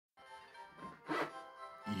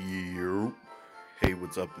Yo. Hey,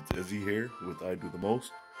 what's up? It's Izzy here with I Do The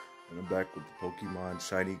Most, and I'm back with the Pokemon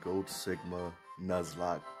Shiny Gold Sigma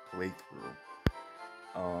Nuzlocke playthrough.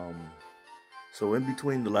 So in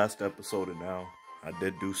between the last episode and now, I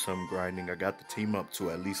did do some grinding. I got the team up to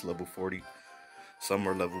at least level 40. Some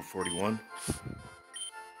are level 41.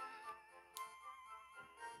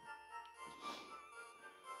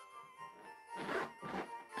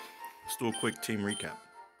 Let's do a quick team recap.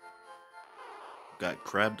 Got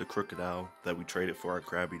Crab the Crocodile that we traded for our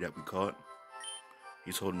Krabby that we caught.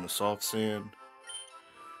 He's holding a Soft Sand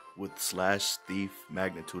with Slash, Thief,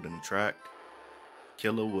 Magnitude, and Attract.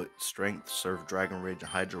 Killer with Strength, Surf, Dragon Rage, and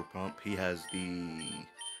Hydro Pump. He has the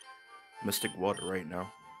Mystic Water right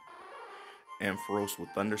now. Ampharos with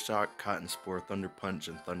Thundershock, Cotton Spore, Thunder Punch,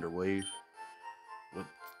 and Thunder Wave with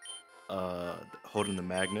holding the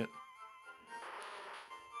Magnet.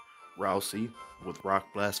 Rousey with Rock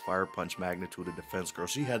Blast, Fire Punch, Magnitude, and Defense Girl.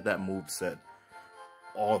 She had that move set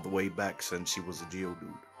all the way back since she was a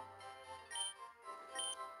Geodude.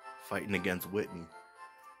 Fighting against Whitney.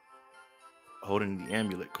 Holding the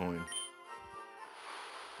Amulet Coin.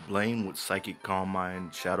 Blaine with Psychic Calm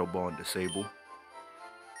Mind, Shadow Ball, and Disable.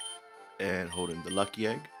 And holding the Lucky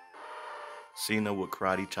Egg. Cena with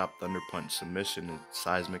Karate Chop, Thunder Punch, Submission, and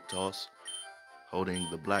Seismic Toss. Holding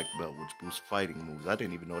the Black Belt, which boosts fighting moves. I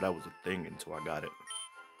didn't even know that was a thing until I got it.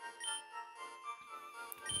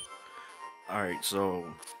 Alright,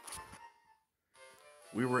 so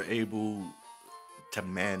we were able to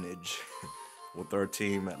manage with our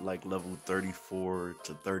team at like level 34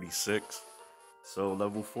 to 36. So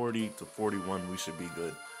level 40 to 41 we should be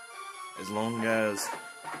good. As long as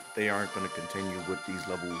they aren't going to continue with these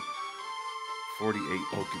level 48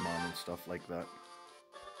 Pokemon and stuff like that.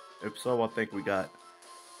 If so, I think we got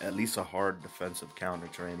at least a hard defensive counter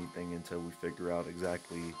to anything until we figure out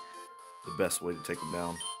exactly the best way to take them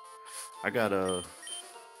down. I gotta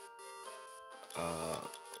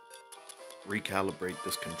recalibrate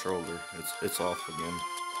this controller. It's off again.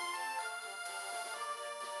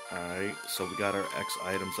 Alright, so we got our X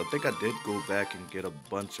items. I think I did go back and get a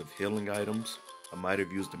bunch of healing items. I might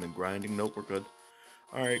have used them in grinding. Nope, we're good.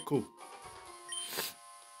 Alright, cool.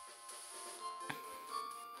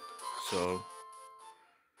 So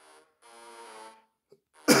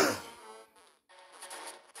if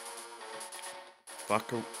I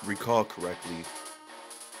can recall correctly,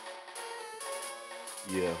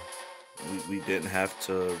 yeah, we didn't have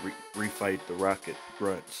to refight the Rocket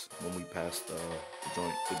Grunts when we passed the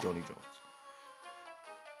Joni Jones.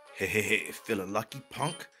 Hey, feeling lucky,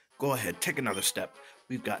 punk? Go ahead, take another step.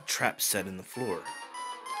 We've got traps set in the floor.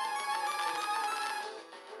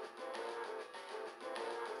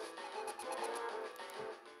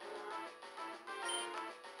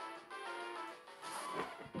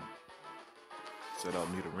 Set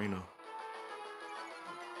out Neat Arena.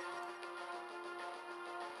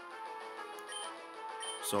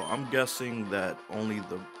 So I'm guessing that only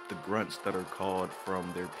the grunts that are called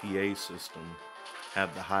from their PA system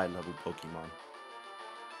have the high level Pokemon.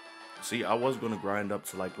 See, I was going to grind up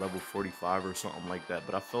to like level 45 or something like that,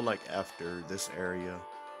 but I feel like after this area,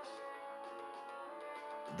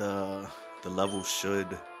 the level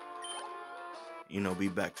should, be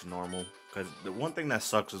back to normal. Because the one thing that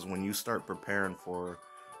sucks is when you start preparing for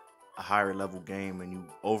a higher level game and you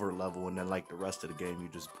over level, and then like the rest of the game you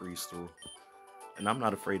just breeze through. And I'm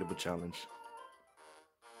not afraid of a challenge.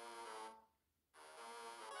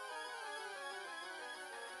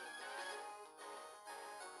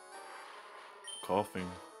 Coughing.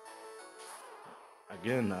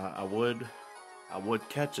 Again, I would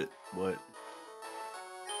catch it, but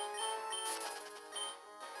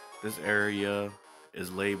this area is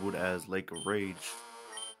labeled as Lake of Rage,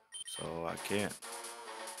 so I can't.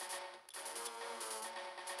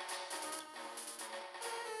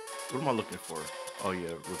 What am I looking for? Oh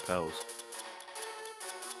yeah, repels.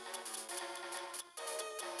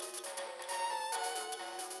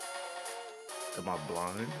 Am I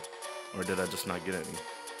blind? Or did I just not get any?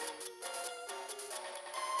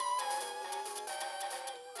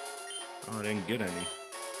 Oh, I didn't get any.